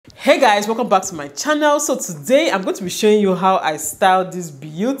Hey guys, welcome back to my channel. So today I'm going to be showing you how I styled this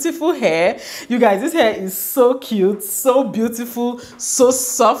beautiful hair. You guys, this hair is so cute, so beautiful, so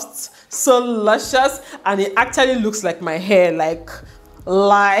soft, so luscious, and it actually looks like my hair, like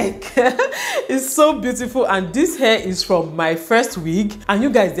it's so beautiful. And this hair is from my first wig, and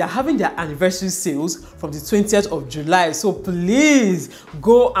you guys, they are having their anniversary sales from the 20th of July, so please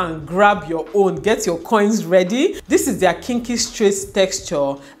go and grab your own, get your coins ready. This is their kinky straight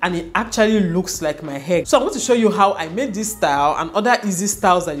texture, and it actually looks like my hair. So I'm going to show you how I made this style and other easy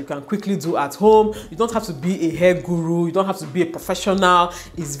styles that you can quickly do at home. You don't have to be a hair guru, you don't have to be a professional.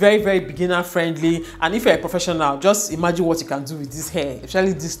 It's very beginner friendly, and if you're a professional, just imagine what you can do with this hair,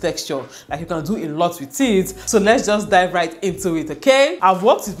 especially this texture. Like, you can do a lot with it. So let's just dive right into it. Okay, I've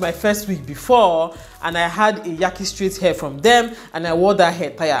worked with my first wig before, and I had a yaki straight hair from them, and I wore that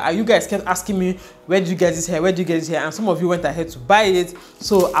hair tire, and you guys kept asking me, where did you get this hair, where did you get this hair? And some of you went ahead to buy it,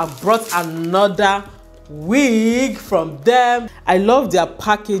 so I brought another wig from them. I love their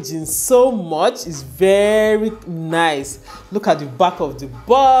packaging so much. It's very nice. Look at the back of the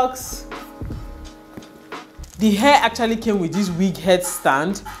box. The hair actually came with this wig head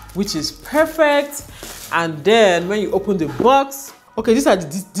stand, which is perfect. And then when you open the box, okay, these are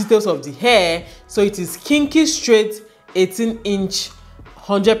the details of the hair. So it is kinky straight 18-inch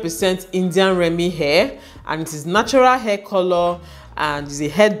 100% Indian Remy hair, and it is natural hair color, and it's a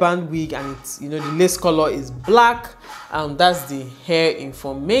headband wig, and it's, you know, the lace color is black. That's the hair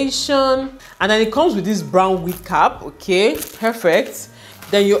information. And then it comes with this brown wig cap. Okay, perfect.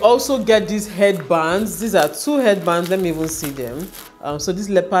 Then you also get these headbands. These are two headbands. Let me even see them. So this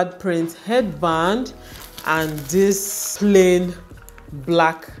leopard print headband and this plain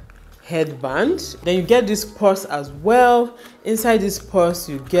black headband. Then you get this purse as well. Inside this purse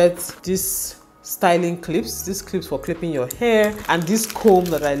you get this styling clips, these clips for clipping your hair, and this comb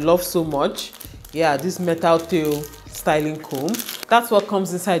that I love so much. Yeah, this metal tail styling comb. That's what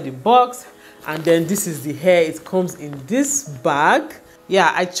comes inside the box. And then this is the hair. It comes in this bag.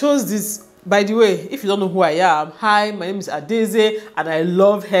 Yeah, I chose this. By the way, if you don't know who I am, hi, my name is Adaeze, and I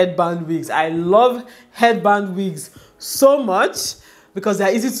love headband wigs. I love headband wigs so much because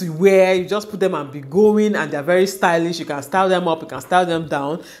they're easy to wear. You just put them and be going, and they're very stylish. You can style them up, you can style them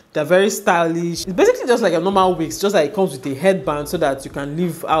down. They're very stylish. It's basically just like a normal wig, just like it comes with a headband so that you can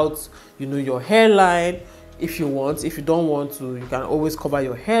leave out, you know, your hairline if you want. If you don't want to, you can always cover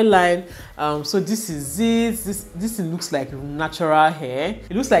your hairline. So this is it. This thing looks like natural hair.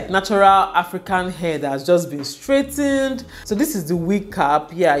 It looks like natural African hair that has just been straightened. So this is the wig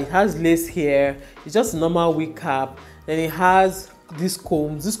cap. Yeah, it has lace here. It's just a normal wig cap. Then it has these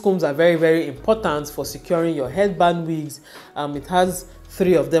combs. These combs are very important for securing your headband wigs. It has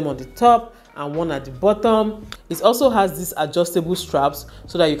 3 of them on the top and 1 at the bottom. It also has these adjustable straps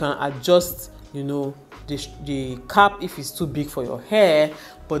so that you can adjust, you know, the cap if it's too big for your hair.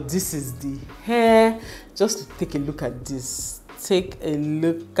 But this is the hair. Just take a look at this. Take a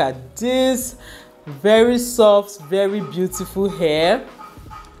look at this. Very soft, very beautiful hair.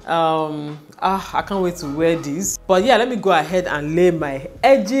 I can't wait to wear this. But yeah, let me go ahead and lay my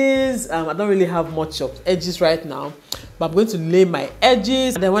edges. I don't really have much of edges right now, but I'm going to lay my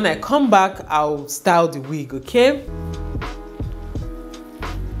edges, and then when I come back, I'll style the wig. Okay.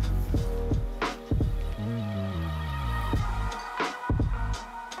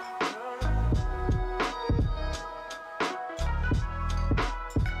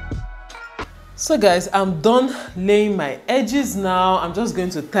 So guys, I'm done laying my edges now. I'm just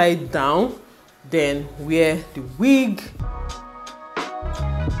going to tie it down, then wear the wig.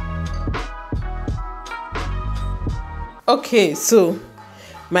 Okay, so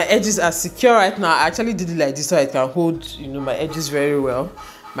my edges are secure right now. I actually did it like this so I can hold, you know, my edges very well.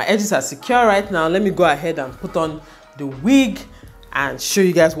 My edges are secure right now. Let me go ahead and put on the wig and show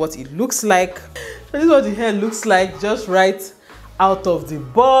you guys what it looks like. So this is what the hair looks like, just right out of the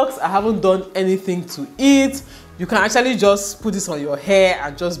box. I haven't done anything to it. You can actually just put this on your hair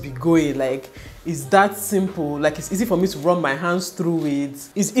and just be going. Like, it's that simple. Like, it's easy for me to run my hands through it.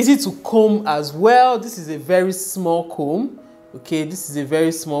 It's easy to comb as well. This is a very small comb. Okay, this is a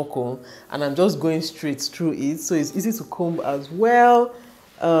very small comb, and I'm just going straight through it, so it's easy to comb as well.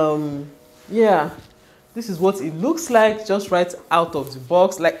 Yeah, this is what it looks like just right out of the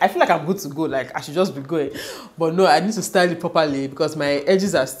box. Like, I feel like I'm good to go. Like, I should just be going, but no, I need to style it properly because my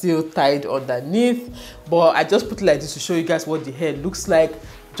edges are still tied underneath. But I just put it like this to show you guys what the hair looks like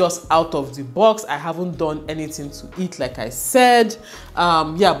just out of the box. I haven't done anything to it, like I said.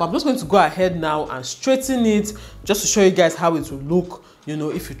 Yeah, but I'm just going to go ahead now and straighten it just to show you guys how it will look, you know,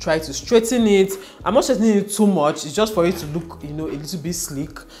 if you try to straighten it. I'm not straightening it too much. It's just for it to look, you know, a little bit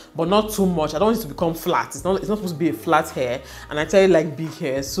sleek, but not too much. I don't want it to become flat. It's not supposed to be a flat hair, and I tell you like big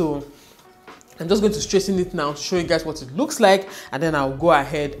hair. So I'm just going to straighten it now to show you guys what it looks like, and then I'll go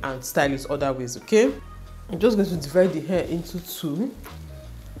ahead and style it other ways, okay? I'm just going to divide the hair into two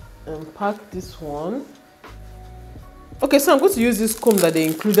and pack this one. Okay, so I'm going to use this comb that they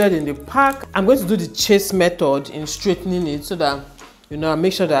included in the pack. I'm going to do the chase method in straightening it so that, you know, I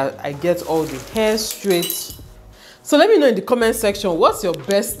make sure that I get all the hair straight. So let me know in the comment section, what's your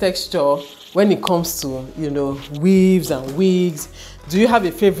best texture when it comes to, you know, weaves and wigs? Do you have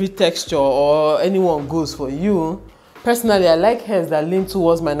a favorite texture, or anyone goes for you? Personally, I like hairs that lean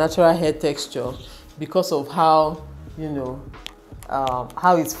towards my natural hair texture because of how, you know,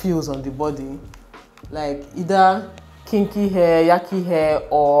 how it feels on the body. Like either kinky hair, yaki hair,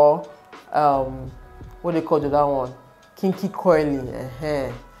 or what they call the other one, kinky coiling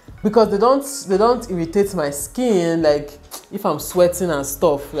hair, because they don't irritate my skin. Like if I'm sweating and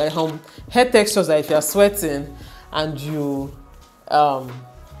stuff, like hair textures that if you're sweating and you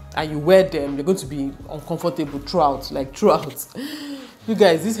wear them, you're going to be uncomfortable throughout. You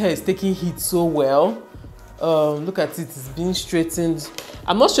guys, this hair is taking heat so well. Look at it, it's being straightened.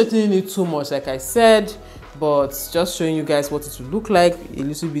 I'm not straightening it too much, like I said, but just showing you guys what it will look like a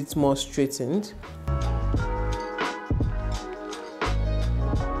little bit more straightened.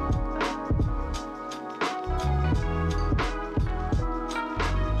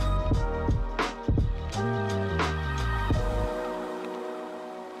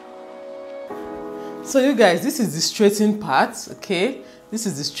 So you guys, this is the straightened part, okay? This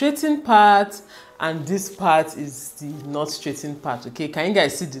is the straightened part, and this part is the not straightened part, okay? Can you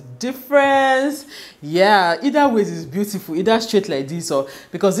guys see the difference? Yeah, either way is beautiful, either straight like this, or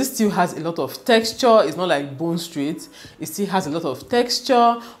because this still has a lot of texture. It's not like bone straight, it still has a lot of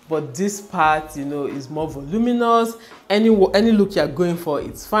texture, but this part, you know, is more voluminous. Any look you're going for,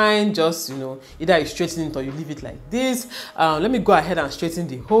 it's fine. Just, you know, either you straighten it or you leave it like this. Let me go ahead and straighten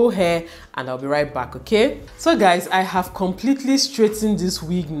the whole hair, and I'll be right back, okay? So guys, I have completely straightened this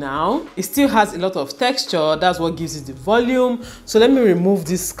wig now. It still has a lot of texture. That's what gives it the volume. So let me remove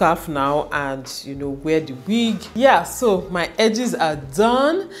this scarf now and, you know, wear the wig. Yeah, so my edges are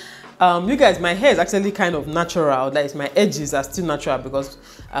done. You guys, my hair is actually kind of natural. Like my edges are still natural because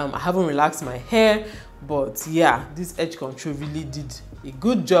I haven't relaxed my hair. But yeah, this edge control really did a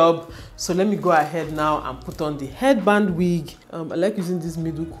good job. So let me go ahead now and put on the headband wig. I like using this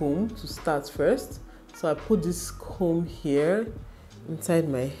middle comb to start first. So I put this comb here inside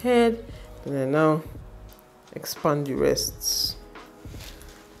my head, and I now expand the rest.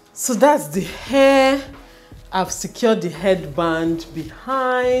 So that's the hair. I've secured the headband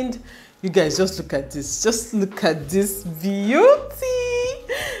behind. You guys, just look at this. Just look at this beauty.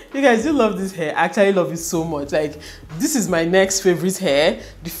 You guys, you love this hair. I actually love it so much. Like, this is my next favorite hair.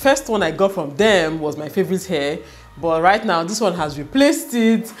 The first one I got from them was my favorite hair, but right now this one has replaced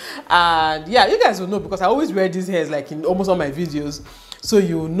it. And yeah, you guys will know because I always wear these hairs like in almost all my videos, so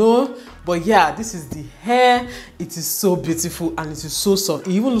you know. But yeah, this is the hair. It is so beautiful and it is so soft.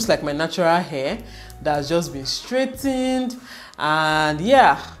 It even looks like my natural hair that has just been straightened. And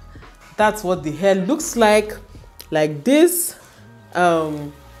yeah, that's what the hair looks like this.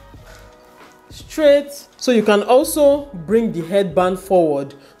 Straight. So you can also bring the headband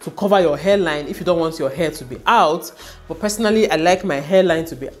forward to cover your hairline if you don't want your hair to be out. But personally, I like my hairline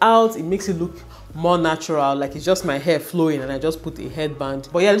to be out. It makes it look more natural, like it's just my hair flowing and I just put a headband.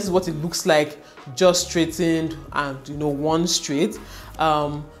 But yeah, this is what it looks like, just straightened and, you know, one straight.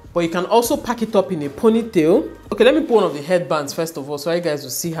 But you can also pack it up in a ponytail. Okay, let me put one of the headbands first of all so you guys will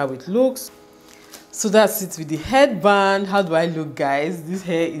see how it looks. So that's it with the headband. How do I look, guys? This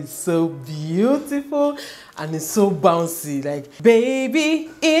hair is so beautiful and it's so bouncy. Like, baby,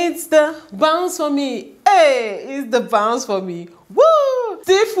 it's the bounce for me. Hey, it's the bounce for me. Woo!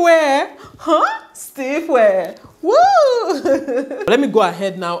 Stiff wear, huh? Stiff wear. Woo! Let me go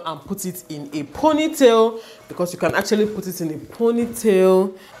ahead now and put it in a ponytail, because you can actually put it in a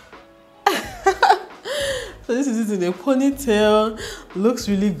ponytail. So this is it in a ponytail. Looks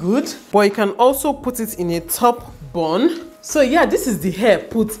really good. But you can also put it in a top bun. So yeah, this is the hair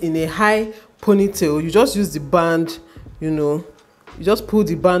put in a high ponytail. You just use the band, you know, you just pull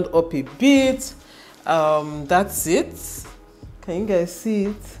the band up a bit. That's it. Can you guys see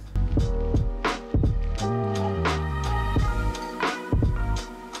it?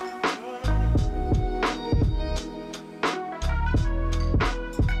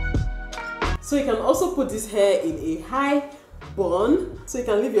 So you can also put this hair in a high bun. So you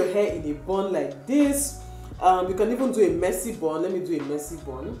can leave your hair in a bun like this. You can even do a messy bun. Let me do a messy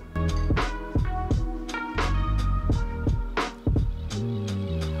bun.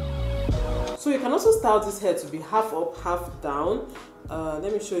 So you can also style this hair to be half up, half down.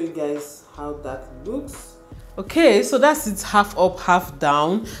 Let me show you guys how that looks. Okay, so that's it, half up, half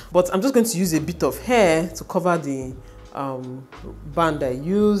down. But I'm just going to use a bit of hair to cover the band I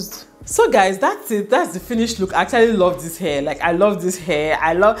used. So guys, that's it. That's the finished look. I actually love this hair. Like, I love this hair.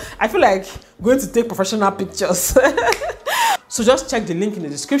 I feel like going to take professional pictures. So just check the link in the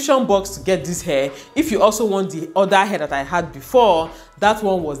description box to get this hair. If you also want the other hair that I had before, that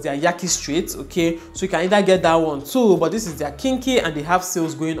one was their Yaki straight, okay? So you can either get that one too, but this is their Kinky and they have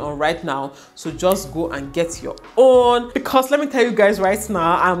sales going on right now. So just go and get your own. Because let me tell you guys right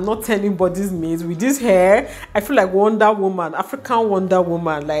now, I'm not anybody's mate. With this hair, I feel like Wonder Woman, African Wonder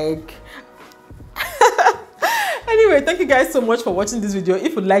Woman, like... Anyway, thank you guys so much for watching this video.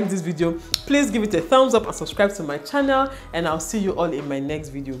 If you like this video, please give it a thumbs up and subscribe to my channel, and I'll see you all in my next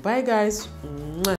video. Bye guys.